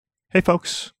Hey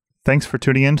folks, thanks for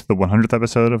tuning in to the 100th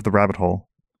episode of The Rabbit Hole.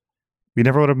 We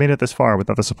never would have made it this far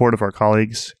without the support of our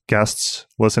colleagues, guests,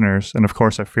 listeners, and of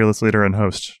course our fearless leader and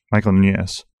host, Michael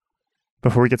Nunez.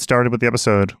 Before we get started with the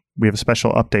episode, we have a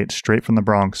special update straight from the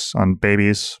Bronx on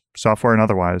babies, software and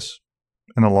otherwise,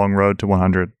 and the long road to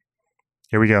 100.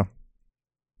 Here we go.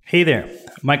 Hey there,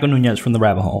 Michael Nunez from The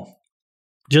Rabbit Hole.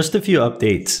 Just a few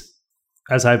updates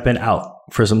as I've been out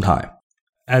for some time.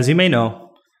 As you may know,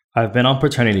 I've been on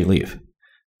paternity leave.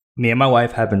 Me and my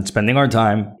wife have been spending our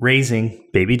time raising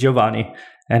baby Giovanni,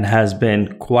 and has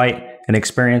been quite an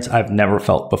experience I've never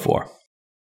felt before.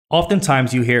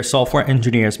 Oftentimes you hear software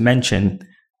engineers mention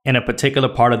in a particular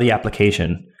part of the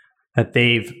application that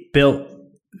they've built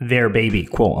their baby,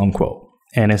 quote unquote.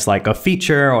 And it's like a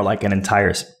feature or like an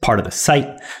entire part of the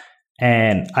site.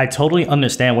 And I totally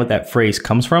understand what that phrase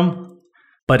comes from,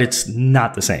 but it's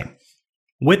not the same.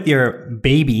 With your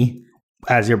baby,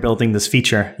 as you're building this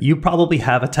feature, you probably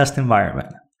have a test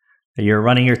environment. You're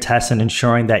running your tests and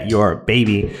ensuring that your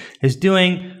baby is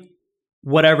doing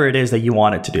whatever it is that you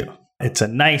want it to do. It's a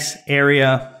nice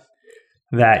area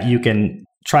that you can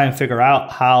try and figure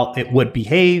out how it would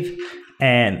behave,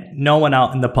 and no one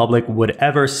out in the public would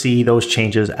ever see those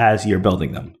changes as you're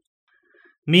building them.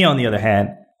 Me, on the other hand,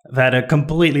 I've had a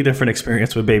completely different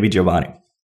experience with baby Giovanni.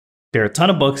 There are a ton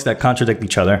of books that contradict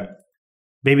each other.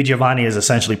 Baby Giovanni is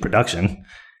essentially production,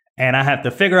 and I have to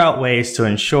figure out ways to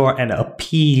ensure and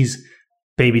appease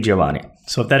baby Giovanni.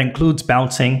 So if that includes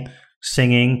bouncing,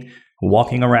 singing,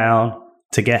 walking around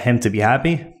to get him to be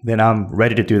happy, then I'm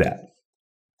ready to do that.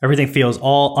 Everything feels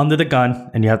all under the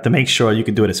gun, and you have to make sure you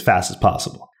can do it as fast as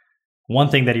possible. One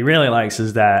thing that he really likes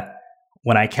is that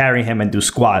when I carry him and do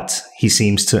squats, he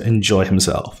seems to enjoy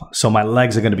himself. So my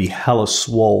legs are going to be hella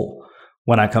swole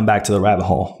when I come back to the rabbit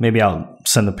hole. Maybe I'll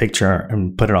send a picture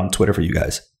and put it on Twitter for you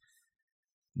guys.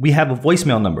 We have a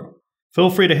voicemail number.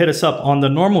 Feel free to hit us up on the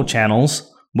normal channels,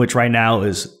 which right now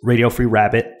is Radio Free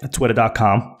Rabbit at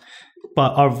twitter.com.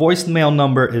 But our voicemail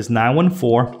number is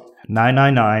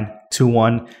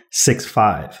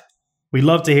 914-999-2165. We'd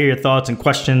love to hear your thoughts and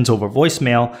questions over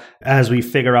voicemail as we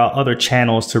figure out other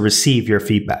channels to receive your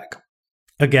feedback.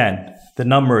 Again, the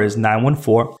number is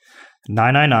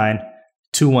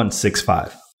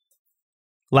 914-999-2165.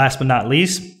 Last but not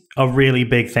least, a really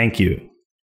big thank you.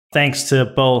 Thanks to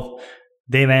both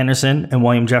Dave Anderson and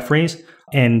William Jeffries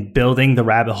in building the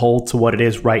rabbit hole to what it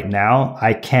is right now.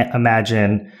 I can't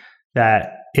imagine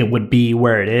that it would be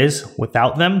where it is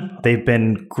without them. They've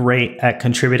been great at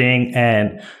contributing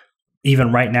and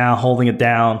even right now holding it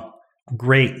down.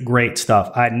 Great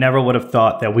stuff. I never would have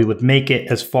thought that we would make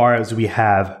it as far as we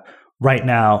have right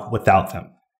now without them.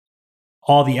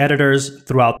 All the editors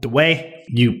throughout the way,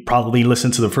 you probably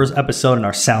listened to the first episode and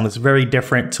our sound is very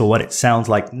different to what it sounds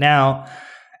like now.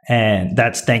 And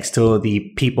that's thanks to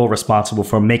the people responsible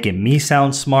for making me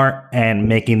sound smart and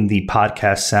making the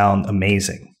podcast sound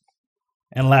amazing.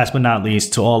 And last but not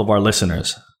least, to all of our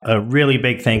listeners, a really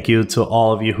big thank you to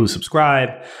all of you who subscribe.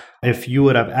 If you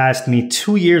would have asked me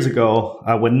 2 years ago,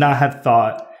 I would not have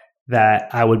thought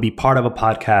that I would be part of a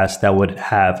podcast that would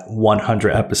have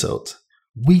 100 episodes.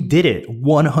 We did it.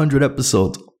 100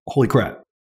 episodes. Holy crap.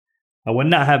 I would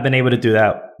not have been able to do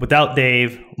that without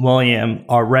Dave, William,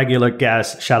 our regular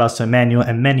guests, shout outs to Emmanuel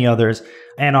and many others,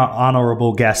 and our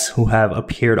honorable guests who have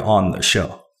appeared on the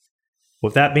show.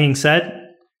 With that being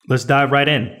said, let's dive right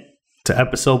in to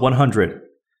episode 100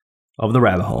 of The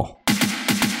Rabbit Hole.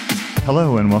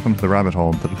 Hello and welcome to The Rabbit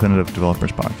Hole, the Definitive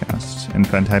Developers Podcast in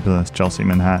fantabulous Chelsea,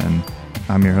 Manhattan.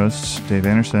 I'm your host, Dave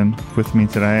Anderson. With me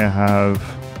today I have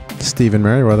Stephen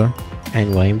Merriweather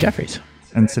and William Jeffries.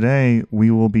 And today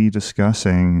we will be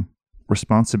discussing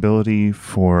responsibility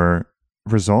for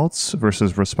results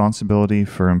versus responsibility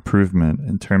for improvement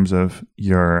in terms of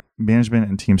your management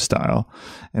and team style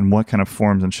and what kind of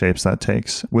forms and shapes that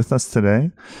takes. With us today,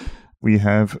 we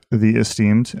have the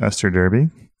esteemed Esther Derby.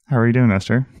 How are you doing,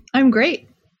 Esther? I'm great.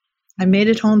 I made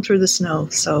it home through the snow,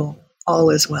 so all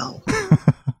is well.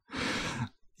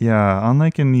 Yeah,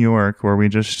 unlike in New York where we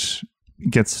just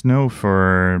get snow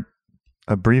for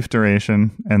a brief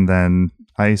duration and then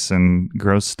ice and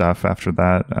gross stuff after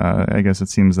that. I guess it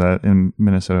seems that in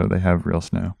Minnesota they have real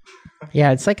snow.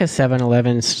 Yeah, it's like a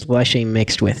 7-Eleven slushy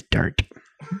mixed with dirt.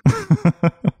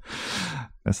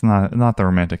 It's not the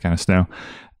romantic kind of snow.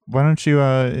 Why don't you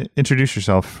introduce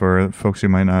yourself for folks who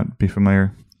might not be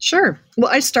familiar? Sure. Well,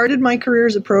 I started my career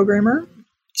as a programmer,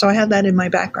 so I had that in my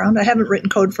background. I haven't written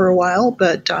code for a while,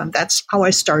 but that's how I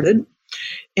started.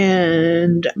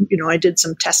 And, I did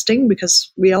some testing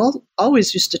because we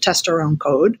always used to test our own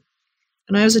code.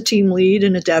 And I was a team lead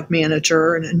and a dev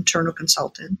manager and an internal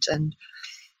consultant. And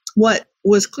what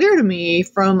was clear to me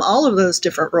from all of those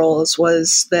different roles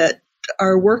was that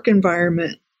our work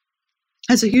environment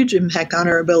has a huge impact on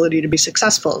our ability to be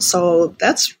successful. So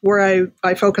that's where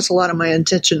I focus a lot of my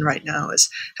attention right now is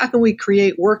how can we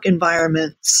create work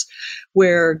environments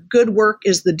where good work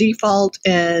is the default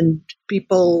and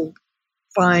people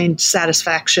find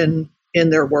satisfaction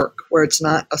in their work, where it's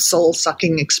not a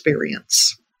soul-sucking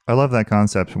experience. I love that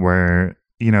concept where,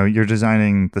 you're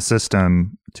designing the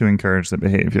system to encourage the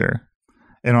behavior.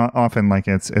 And often like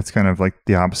it's kind of like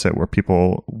the opposite where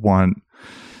people want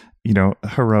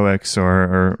heroics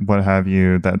or what have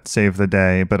you that save the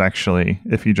day. But actually,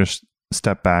 if you just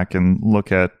step back and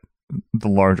look at the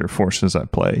larger forces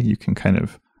at play, you can kind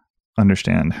of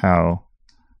understand how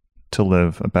to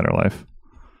live a better life.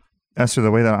 Esther,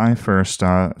 the way that I first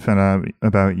found out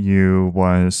about you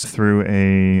was through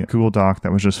a Google Doc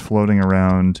that was just floating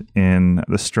around in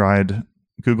the Stride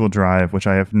Google Drive, which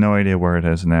I have no idea where it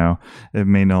is now. It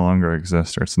may no longer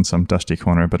exist or it's in some dusty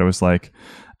corner, but it was like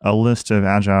a list of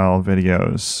agile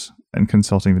videos and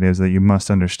consulting videos that you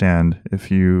must understand if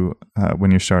you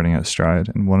when you're starting at Stride.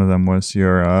 And one of them was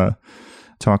your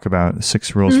talk about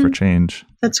 6 rules for change.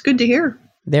 That's good to hear.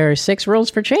 There are 6 rules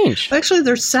for change. Actually,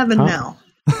 there's 7 now.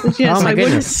 Yes, oh my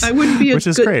goodness. I wouldn't be a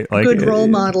good role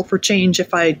model for change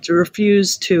if I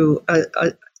refused to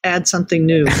add something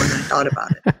new when I thought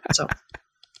about it. So,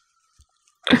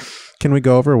 can we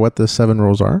go over what the 7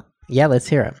 rules are? Yeah, let's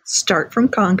hear it. Start from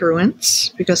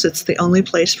congruence, because it's the only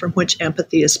place from which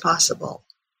empathy is possible.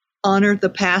 Honor the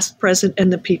past, present,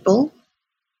 and the people,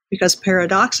 because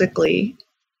paradoxically,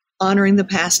 honoring the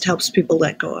past helps people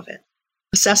let go of it.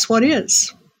 Assess what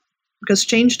is, because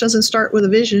change doesn't start with a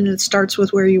vision, it starts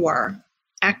with where you are.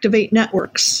 Activate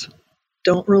networks.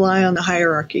 Don't rely on the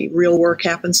hierarchy. Real work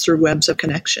happens through webs of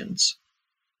connections.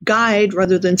 Guide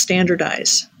rather than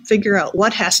standardize. Figure out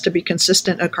what has to be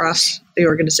consistent across the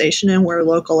organization and where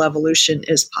local evolution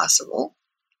is possible.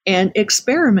 And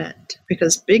experiment,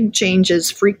 because big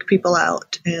changes freak people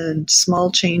out and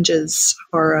small changes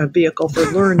are a vehicle for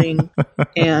learning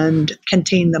and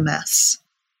contain the mess.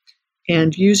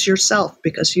 And use yourself,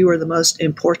 because you are the most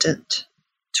important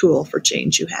tool for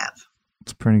change you have.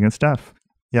 It's pretty good stuff.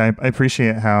 Yeah, I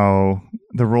appreciate how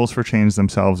the rules for change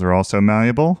themselves are also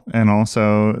malleable. And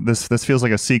also, this feels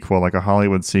like a sequel, like a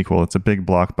Hollywood sequel. It's a big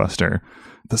blockbuster.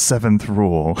 The 7th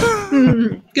rule.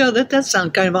 Yeah, that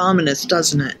sounds kind of ominous,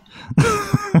 doesn't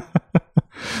it?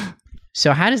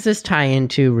 So how does this tie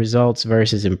into results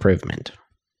versus improvement?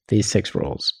 These 6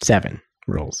 rules, 7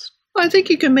 rules. Well, I think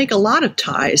you can make a lot of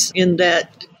ties in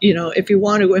that, if you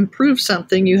want to improve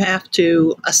something, you have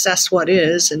to assess what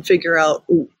is and figure out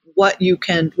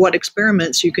what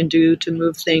experiments you can do to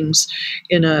move things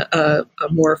in a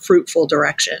more fruitful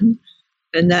direction.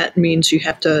 And that means you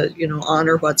have to,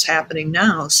 honor what's happening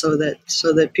now so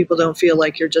that people don't feel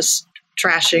like you're just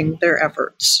trashing their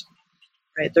efforts,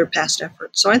 right? Their past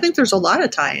efforts. So I think there's a lot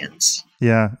of tie-ins.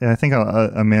 Yeah, I think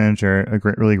a manager,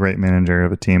 really great manager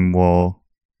of a team will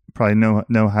probably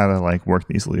know how to like work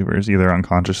these levers either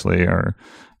unconsciously or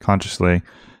consciously.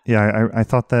 Yeah, I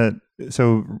thought that.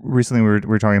 So recently we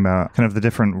were talking about kind of the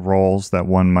different roles that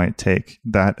one might take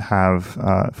that have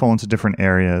fall into different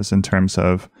areas in terms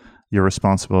of your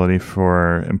responsibility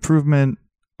for improvement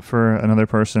for another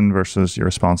person versus your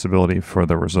responsibility for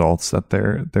the results that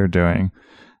they're doing.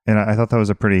 And I thought that was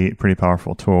a pretty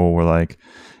powerful tool where like,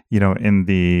 in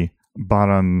the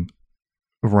bottom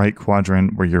right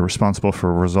quadrant where you're responsible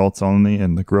for results only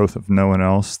and the growth of no one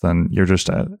else, then you're just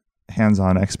a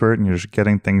hands-on expert and you're just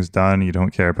getting things done. You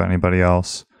don't care about anybody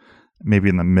else. Maybe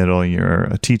in the middle, you're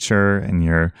a teacher and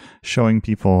you're showing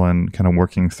people and kind of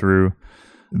working through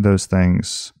those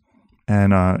things.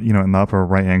 And, in the upper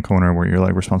right-hand corner where you're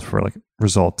like responsible for like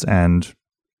results and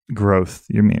growth,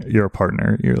 you're a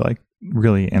partner. You're like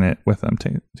really in it with them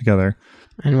together.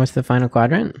 And what's the final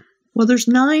quadrant? Well, there's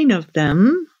 9 of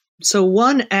them. So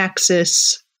one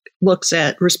axis looks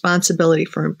at responsibility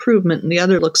for improvement and the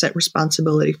other looks at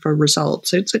responsibility for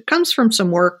results. It comes from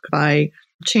some work by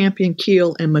Champion,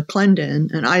 Keel, and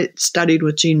McClendon, and I studied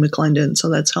with Gene McClendon, so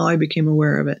that's how I became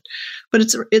aware of it. But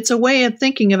it's a way of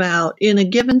thinking about, in a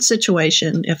given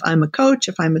situation, if I'm a coach,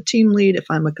 if I'm a team lead, if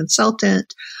I'm a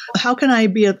consultant, how can I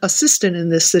be an assistant in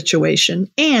this situation?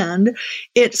 And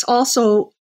it's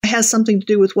also has something to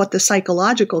do with what the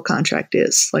psychological contract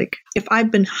is. Like, if I've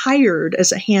been hired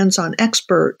as a hands-on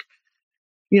expert,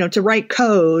 to write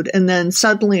code, and then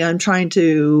suddenly I'm trying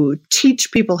to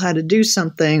teach people how to do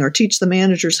something or teach the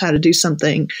managers how to do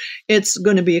something, it's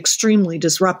going to be extremely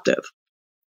disruptive,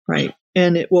 right?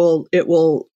 And it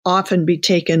will often be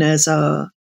taken as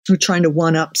we're trying to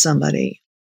one-up somebody.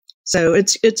 So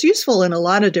it's useful in a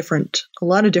lot of different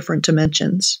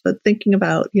dimensions. But thinking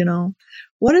about,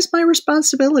 what is my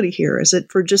responsibility here? Is it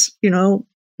for just,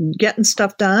 getting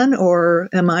stuff done, or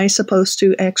am I supposed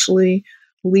to actually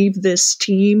leave this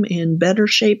team in better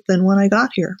shape than when I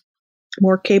got here,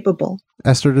 more capable?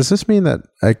 Esther, does this mean that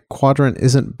a quadrant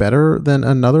isn't better than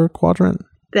another quadrant?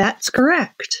 That's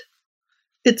correct.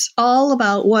 It's all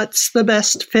about what's the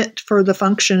best fit for the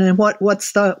function and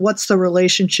what's the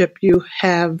relationship you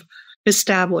have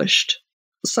established.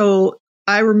 So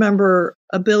I remember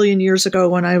a billion years ago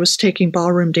when I was taking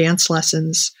ballroom dance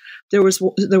lessons, there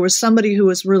was somebody who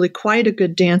was really quite a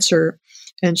good dancer,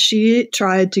 and she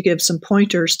tried to give some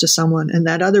pointers to someone, and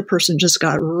that other person just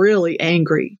got really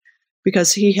angry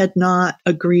because he had not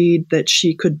agreed that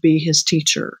she could be his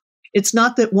teacher. It's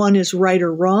not that one is right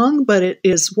or wrong, but it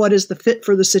is what is the fit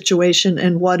for the situation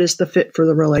and what is the fit for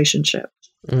the relationship.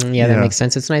 Yeah, that makes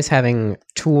sense. It's nice having a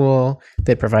tool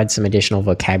that provides some additional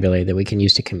vocabulary that we can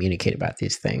use to communicate about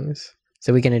these things.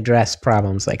 So we can address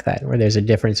problems like that where there's a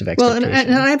difference of expectation. Well,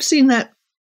 and I've seen that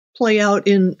play out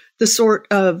in the sort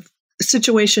of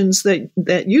situations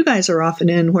that you guys are often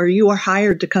in, where you are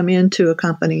hired to come into a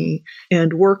company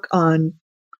and work on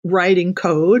writing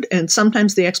code. And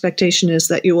sometimes the expectation is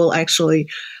that you will actually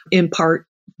impart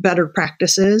better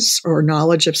practices or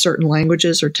knowledge of certain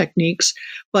languages or techniques.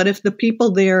 But if the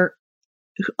people there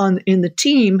in the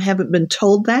team haven't been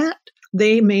told that,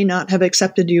 they may not have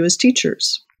accepted you as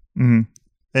teachers. Mm-hmm.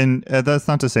 And that's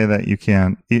not to say that you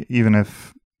can't, even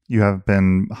if you have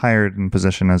been hired in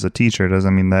position as a teacher,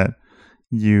 doesn't mean that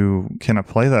you cannot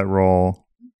play that role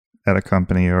at a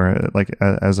company or like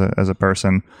as a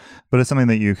person, but it's something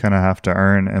that you kind of have to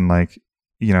earn and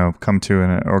come to in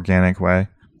an organic way.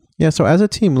 Yeah. So as a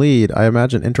team lead, I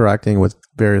imagine interacting with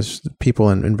various people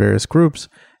in various groups,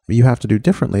 you have to do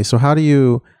differently. So how do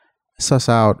you suss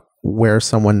out where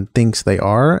someone thinks they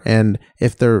are? And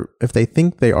if they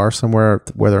think they are somewhere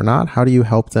where they're not, how do you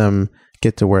help them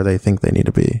get to where they think they need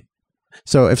to be?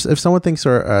 So if someone thinks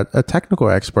they're a technical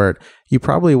expert, you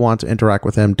probably want to interact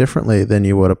with them differently than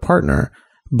you would a partner.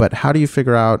 But how do you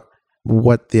figure out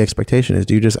what the expectation is?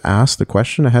 Do you just ask the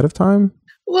question ahead of time?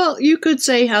 Well, you could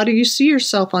say, how do you see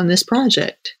yourself on this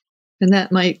project? And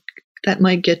that might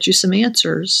get you some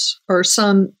answers, or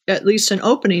at least an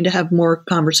opening to have more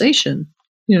conversation.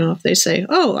 If they say,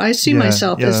 oh, I see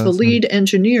myself as the lead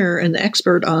engineer and the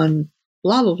expert on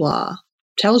blah, blah, blah,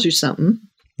 tells you something.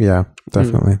 Yeah,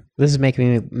 definitely. This is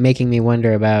making me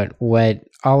wonder about what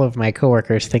all of my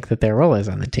coworkers think that their role is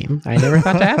on the team. I never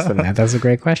thought to ask them that. That's a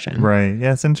great question. Right.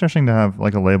 Yeah, it's interesting to have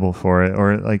like a label for it,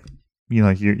 or like you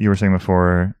were saying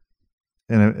before,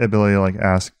 an ability to like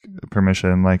ask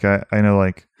permission. Like I know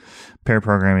like pair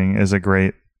programming is a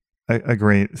great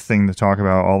thing to talk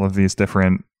about all of these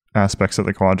different aspects of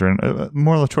the quadrant,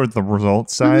 more towards the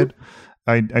results side.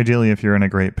 Mm-hmm. Ideally, if you're in a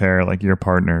great pair, like you're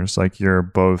partners, like you're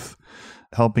both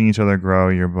helping each other grow,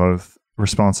 you're both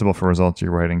responsible for results,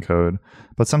 you're writing code.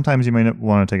 But sometimes you might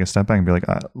want to take a step back and be like,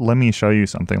 let me show you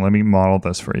something, let me model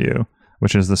this for you,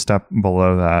 which is the step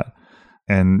below that.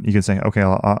 And you could say, okay,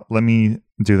 let me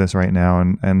do this right now,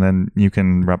 and then you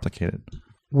can replicate it.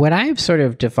 What I've sort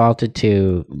of defaulted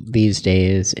to these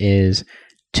days is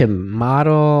to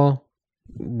model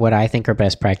what I think are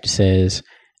best practices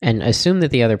and assume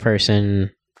that the other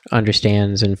person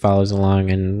understands and follows along,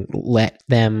 and let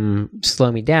them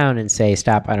slow me down and say,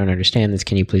 stop, I don't understand this.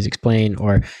 Can you please explain?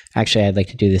 Or actually, I'd like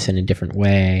to do this in a different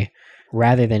way,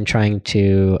 rather than trying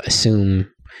to assume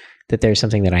that there's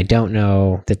something that I don't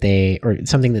know or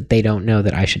something that they don't know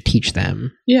that I should teach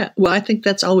them. Yeah. Well, I think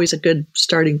that's always a good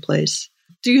starting place.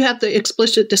 Do you have the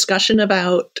explicit discussion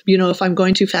about, if I'm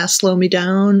going too fast, slow me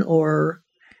down? Or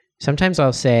sometimes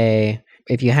I'll say,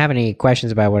 if you have any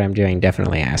questions about what I'm doing,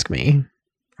 definitely ask me,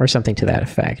 or something to that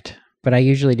effect. But I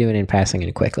usually do it in passing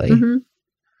and quickly. Mm-hmm.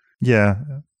 Yeah.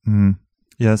 Mm-hmm.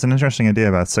 Yeah, it's an interesting idea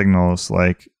about signals,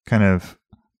 like kind of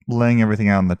laying everything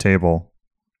out on the table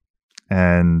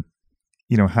and,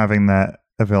 having that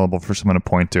available for someone to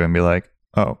point to and be like,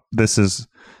 oh, this is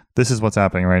what's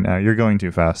happening right now. You're going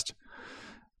too fast.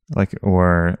 Like,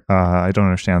 or I don't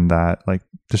understand that. Like,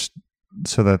 just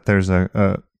so that there's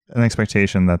an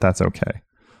expectation that that's okay.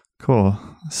 Cool.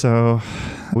 So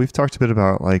we've talked a bit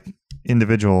about like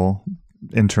individual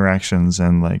interactions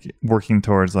and like working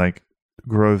towards like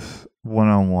growth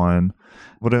one-on-one.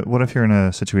 What if you're in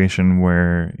a situation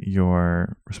where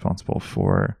you're responsible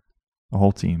for a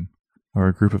whole team or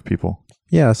a group of people?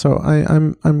 Yeah. So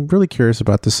I'm really curious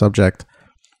about this subject.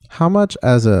 How much,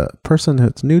 as a person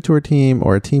who's new to a team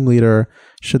or a team leader,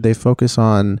 should they focus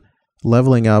on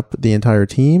leveling up the entire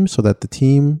team so that the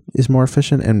team is more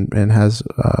efficient and has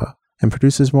and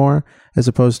produces more, as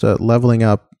opposed to leveling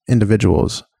up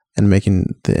individuals and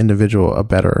making the individual a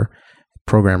better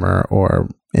programmer or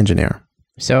engineer?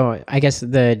 So I guess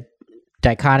the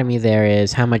dichotomy there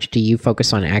is, how much do you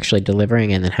focus on actually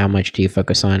delivering, and then how much do you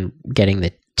focus on getting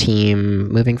the team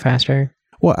moving faster?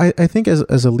 Well, I think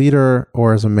as a leader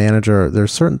or as a manager,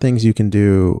 there's certain things you can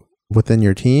do within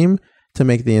your team to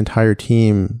make the entire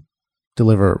team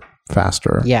deliver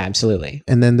faster. Yeah, absolutely.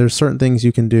 And then there's certain things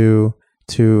you can do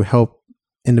to help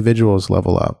individuals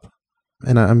level up.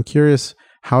 And I'm curious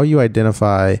how you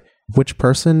identify which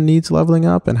person needs leveling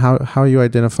up, and how do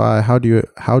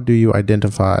you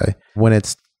identify when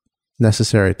it's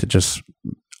necessary to just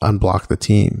unblock the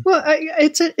team? Well,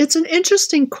 it's an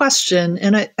interesting question,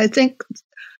 and I think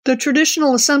the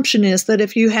traditional assumption is that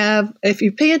if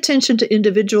you pay attention to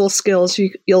individual skills,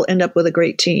 you'll end up with a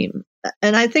great team.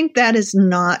 And I think that is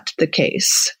not the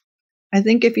case. I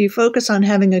think if you focus on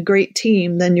having a great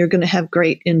team, then you're going to have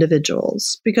great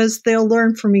individuals, because they'll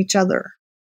learn from each other,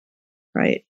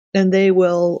 right? And they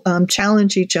will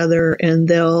challenge each other, and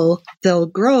they'll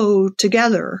grow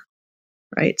together,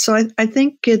 right? So I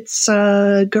think it's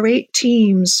great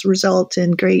teams result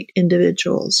in great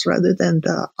individuals rather than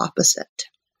the opposite.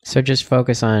 So just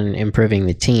focus on improving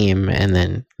the team, and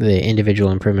then the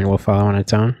individual improvement will follow on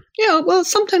its own? Yeah, well,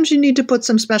 sometimes you need to put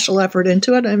some special effort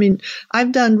into it. I mean,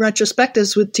 I've done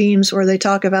retrospectives with teams where they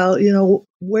talk about,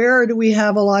 where do we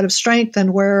have a lot of strength,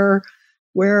 and where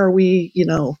are we,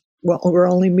 well, we're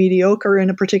only mediocre in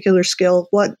a particular skill.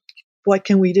 What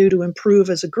can we do to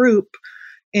improve as a group?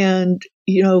 And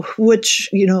which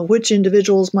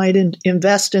individuals might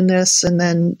invest in this, and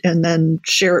then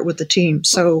share it with the team.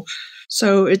 So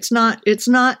it's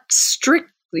not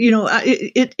strict.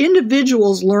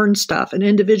 Individuals learn stuff, and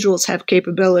individuals have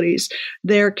capabilities.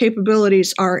 Their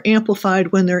capabilities are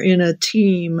amplified when they're in a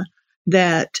team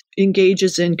that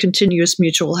engages in continuous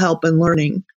mutual help and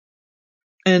learning,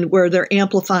 and where they're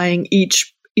amplifying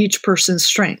each person's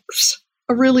strengths.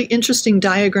 A really interesting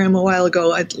diagram a while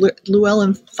ago,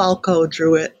 Llewellyn Falco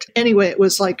drew it. Anyway, it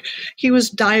was like he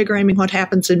was diagramming what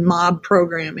happens in mob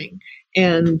programming.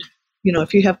 And,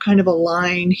 if you have kind of a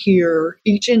line here,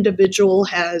 each individual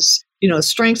has,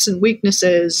 strengths and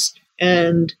weaknesses,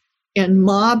 and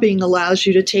mobbing allows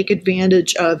you to take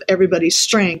advantage of everybody's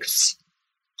strengths,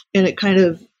 and it kind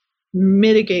of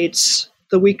mitigates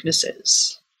the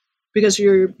weaknesses, because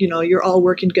you're all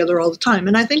working together all the time.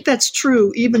 And I think that's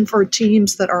true even for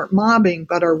teams that aren't mobbing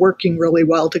but are working really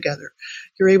well together.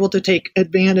 You're able to take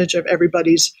advantage of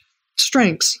everybody's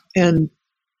strengths and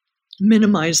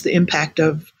minimize the impact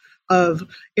of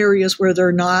areas where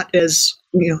they're not as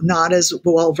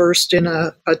well versed in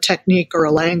a technique or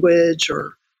a language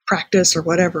or practice or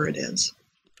whatever it is.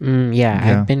 Yeah,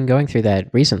 I've been going through that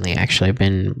recently, actually. I've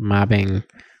been mobbing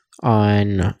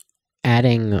on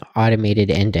adding automated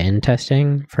end-to-end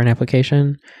testing for an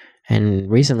application.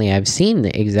 And recently I've seen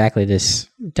exactly this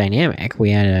dynamic.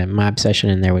 We had a mob session,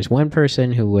 and there was one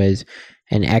person who was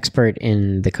an expert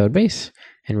in the code base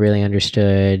and really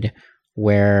understood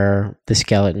where the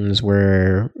skeletons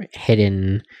were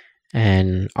hidden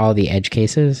and all the edge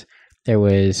cases. There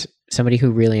was somebody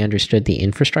who really understood the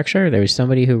infrastructure. There was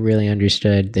somebody who really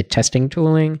understood the testing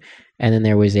tooling. And then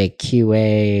there was a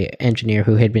QA engineer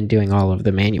who had been doing all of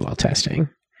the manual testing.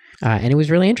 And it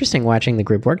was really interesting watching the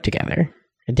group work together.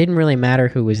 It didn't really matter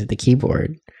who was at the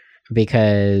keyboard,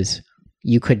 because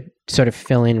you could sort of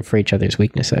fill in for each other's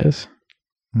weaknesses.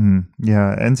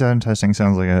 Yeah, end-to-end testing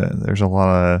sounds like there's a lot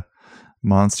of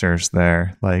monsters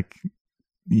there. Like,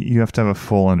 you have to have a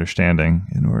full understanding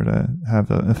in order to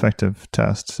have an effective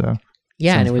test. So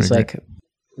yeah, and it was like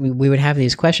we would have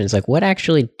these questions like, what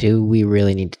actually do we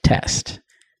really need to test?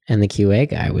 And the QA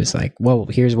guy was like, well,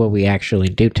 here's what we actually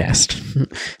do test.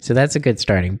 So that's a good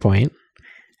starting point.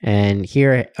 And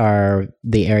here are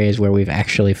the areas where we've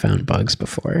actually found bugs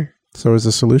before. So is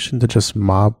the solution to just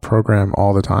mob program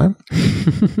all the time?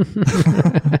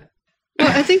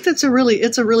 Well, I think it's a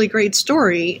really great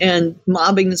story, and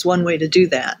mobbing is one way to do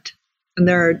that. And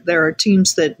there are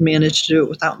teams that manage to do it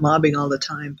without mobbing all the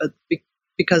time, but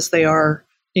because they are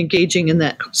engaging in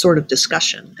that sort of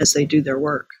discussion as they do their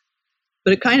work.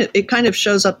 But it kind of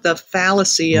shows up the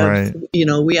fallacy of, right.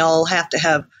 We all have to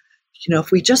have,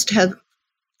 if we just have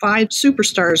 5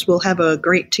 superstars, we'll have a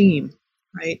great team,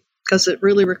 right? Because it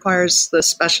really requires the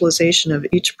specialization of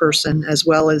each person, as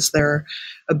well as their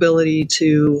ability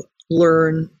to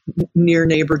learn near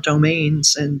neighbor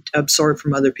domains and absorb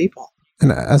from other people.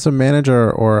 And as a manager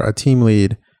or a team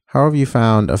lead, how have you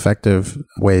found effective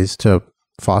ways to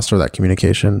foster that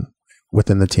communication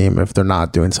within the team if they're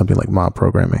not doing something like mob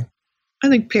programming? I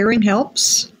think pairing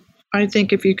helps. I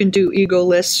think if you can do ego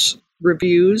lists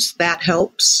reviews. That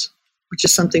helps, which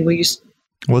is something we use.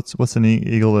 What's an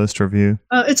Eagle List review?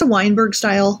 It's a Weinberg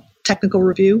style technical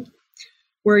review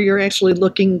where you're actually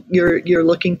looking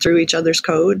through each other's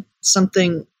code,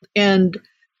 and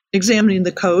examining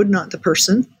the code, not the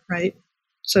person, right?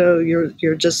 So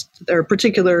there are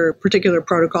particular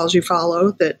protocols you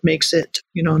follow that makes it,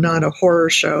 not a horror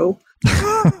show.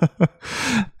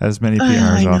 As many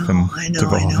PRs often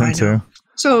devolve into.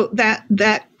 So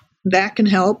that can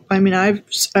help. I mean, I've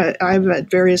at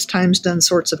various times done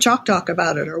sorts of chalk talk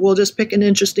about it, or we'll just pick an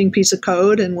interesting piece of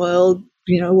code and we'll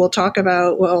talk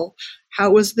about, well, how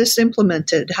was this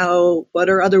implemented? What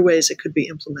are other ways it could be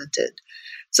implemented?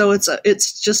 So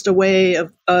it's just a way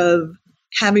of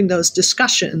having those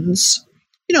discussions,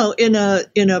 in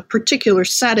a particular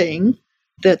setting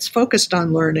that's focused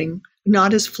on learning,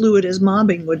 not as fluid as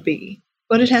mobbing would be,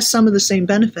 but it has some of the same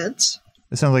benefits.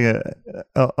 It sounds like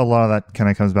a lot of that kind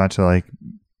of comes back to like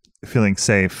feeling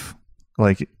safe,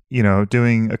 like,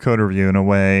 doing a code review in a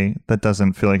way that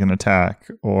doesn't feel like an attack,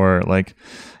 or like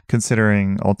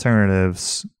considering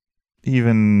alternatives,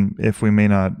 even if we may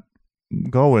not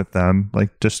go with them, like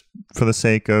just for the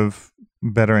sake of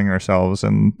bettering ourselves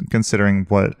and considering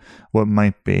what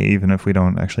might be, even if we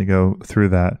don't actually go through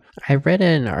that. I read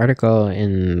an article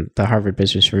in the Harvard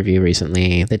Business Review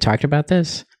recently that talked about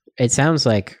this. It sounds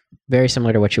like very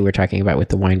similar to what you were talking about with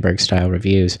the Weinberg style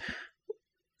reviews.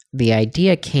 The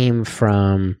idea came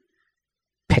from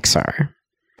Pixar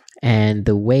and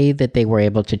the way that they were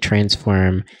able to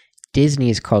transform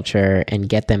Disney's culture and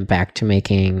get them back to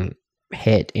making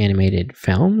hit animated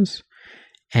films.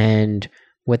 And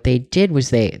what they did was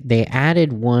they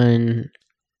added one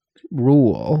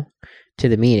rule to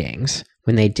the meetings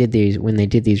when they did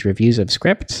these reviews of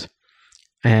scripts.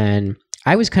 And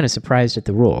I was kind of surprised at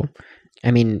the rule.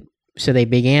 I mean, so they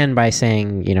began by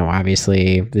saying,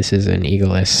 obviously this is an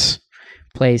egoless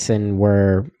place and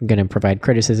we're going to provide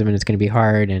criticism and it's going to be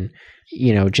hard, and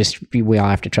we all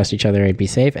have to trust each other and be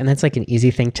safe. And that's like an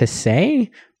easy thing to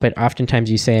say, but oftentimes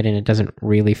you say it and it doesn't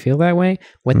really feel that way.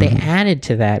 What they added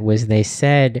to that was they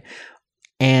said,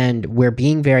 and we're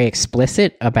being very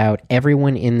explicit about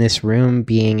everyone in this room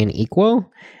being an equal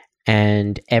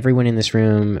and everyone in this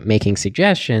room making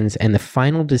suggestions, and the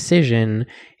final decision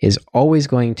is always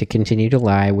going to continue to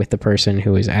lie with the person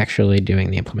who is actually doing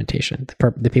the implementation,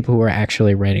 the people who are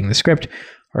actually writing the script,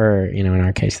 or, in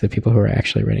our case, the people who are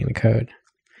actually writing the code.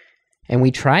 And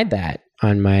we tried that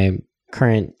on my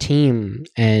current team,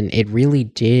 and it really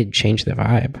did change the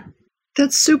vibe.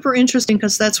 That's super interesting,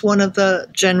 because that's one of the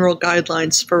general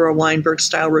guidelines for a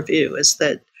Weinberg-style review, is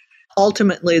that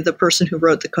ultimately the person who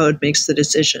wrote the code makes the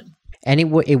decision. And it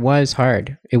was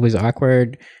hard. It was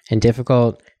awkward and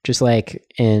difficult, just like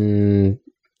in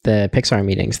the Pixar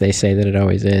meetings, they say that it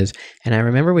always is. And I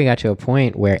remember we got to a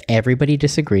point where everybody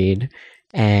disagreed,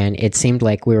 and it seemed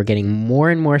like we were getting more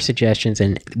and more suggestions,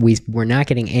 and we were not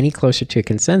getting any closer to a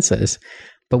consensus.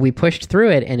 But we pushed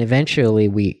through it, and eventually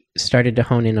we started to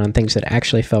hone in on things that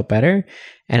actually felt better.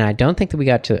 And I don't think that we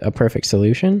got to a perfect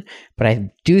solution, but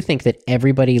I do think that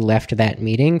everybody left that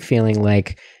meeting feeling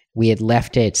like we had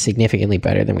left it significantly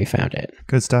better than we found it.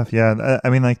 Good stuff. Yeah. I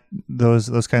mean, like those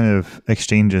kind of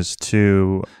exchanges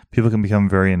too, people can become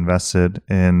very invested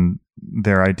in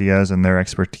their ideas and their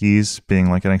expertise being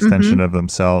like an extension of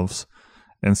themselves.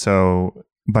 And so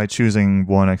by choosing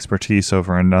one expertise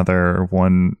over another,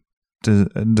 one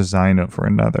design over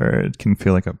another, it can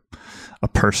feel like a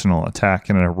personal attack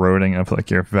and an eroding of like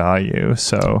your value.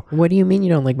 So what do you mean you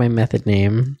don't like my method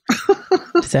name?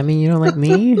 Does that mean you don't like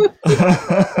me?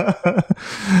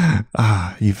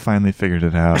 You finally figured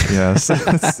it out. Yes.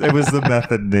 It was the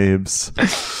method names.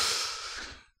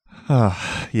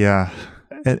 Yeah.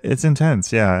 It's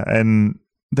intense. Yeah. And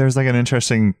there's like an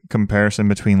interesting comparison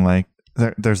between like,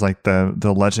 there's like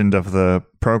the legend of the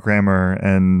programmer,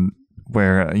 and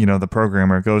where, the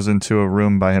programmer goes into a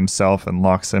room by himself and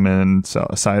locks him in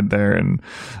aside there and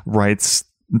writes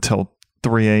until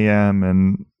 3 a.m.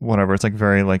 and whatever. It's like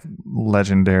very like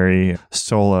legendary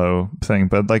solo thing,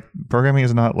 but like programming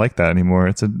is not like that anymore.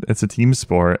 It's a team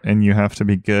sport, and you have to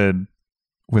be good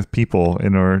with people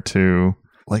in order to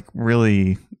like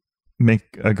really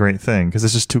make a great thing, because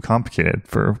it's just too complicated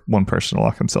for one person to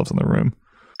lock themselves in the room.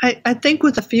 I think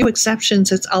with a few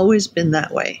exceptions, it's always been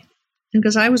that way.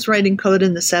 Because I was writing code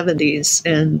in the 70s,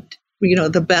 and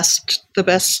the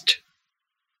best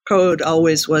code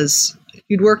always was,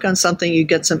 you'd work on something, you'd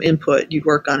get some input, you'd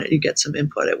work on it, you'd get some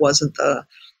input. It wasn't the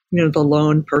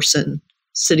lone person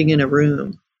sitting in a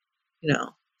room.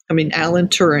 I mean, Alan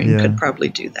Turing could probably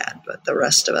do that, but the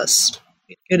rest of us,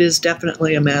 it is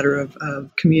definitely a matter of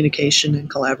communication and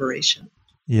collaboration.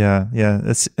 Yeah.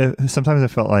 Sometimes it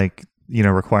felt like,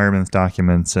 requirements,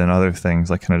 documents, and other things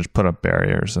like kind of just put up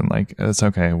barriers and like, it's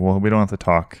okay. Well, we don't have to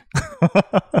talk.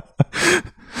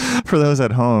 For those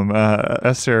at home,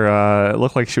 Esther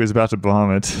looked like she was about to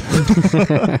vomit. Just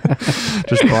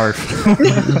barf.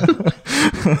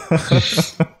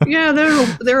 Yeah,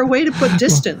 they're a way to put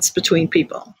distance between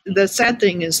people. The sad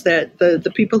thing is that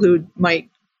the people who might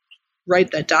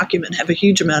write that document have a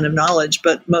huge amount of knowledge,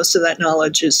 but most of that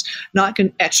knowledge is not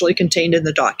actually contained in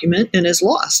the document and is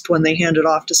lost when they hand it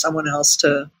off to someone else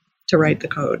to write the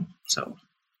code. So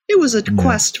it was a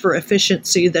quest for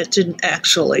efficiency that didn't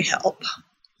actually help.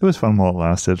 It was fun while it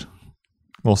lasted,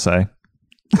 we'll say.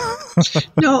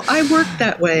 No, I worked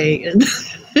that way, and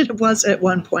it was at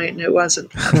one point, and it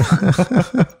wasn't that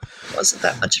fun. It wasn't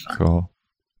that much fun. Cool.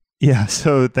 Yeah,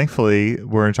 so thankfully,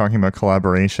 we're talking about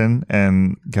collaboration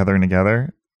and gathering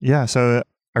together. Yeah, so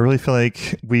I really feel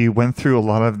like we went through a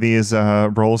lot of these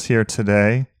roles here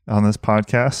today on this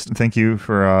podcast. Thank you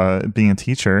for being a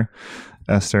teacher,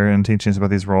 Esther, and teaching us about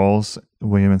these roles.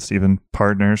 William and Stephen,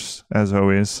 partners, as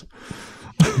always.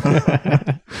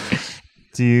 Esther,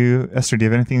 do you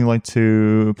have anything you'd like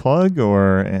to plug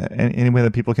or any way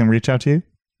that people can reach out to you?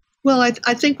 Well, I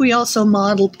think we also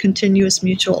modeled continuous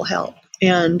mutual help.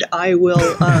 And I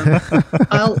will.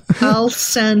 I'll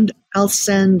send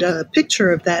a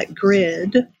picture of that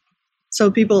grid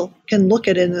so people can look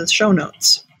at it in the show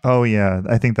notes. Oh yeah,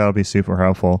 I think that'll be super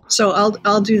helpful. So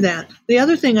I'll do that. The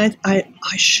other thing I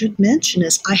should mention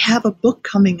is I have a book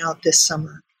coming out this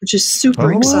summer, which is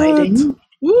super exciting.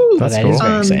 Woo! That is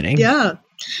very exciting. Yeah,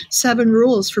 7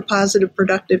 rules for positive,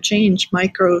 productive change: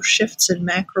 micro shifts and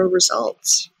macro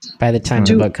results. By the time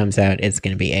the book comes out, it's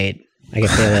going to be 8. I can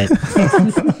feel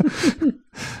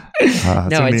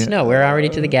it. No, we're already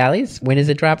to the galleys. When is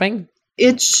it dropping?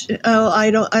 It's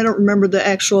I don't remember the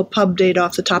actual pub date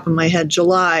off the top of my head,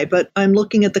 July, but I'm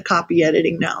looking at the copy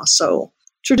editing now. So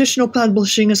traditional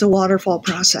publishing is a waterfall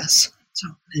process. So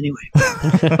anyway,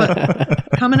 but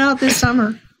coming out this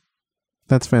summer.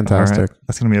 That's fantastic. Right.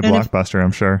 That's going to be a blockbuster,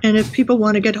 I'm sure. And if people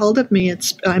want to get hold of me,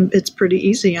 it's pretty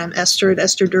easy. I'm Esther at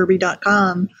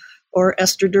estherderby.com or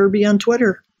Esther Derby on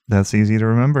Twitter. That's easy to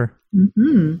remember.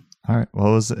 Mm-hmm. All right.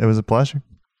 Well, it was a pleasure.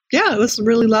 Yeah, it was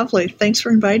really lovely. Thanks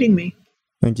for inviting me.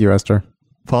 Thank you, Esther.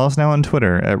 Follow us now on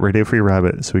Twitter at Radio Free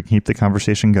Rabbit so we can keep the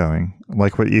conversation going.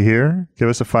 Like what you hear? Give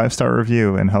us a 5-star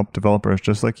review and help developers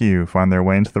just like you find their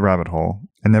way into the rabbit hole.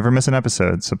 And never miss an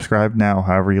episode. Subscribe now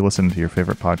however you listen to your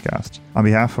favorite podcast. On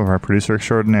behalf of our producer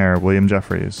extraordinaire, William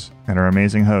Jeffries, and our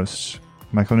amazing host,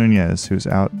 Michael Nunez, who's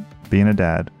out being a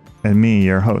dad, and me,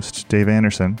 your host, Dave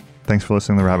Anderson, thanks for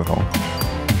listening to The Rabbit Hole.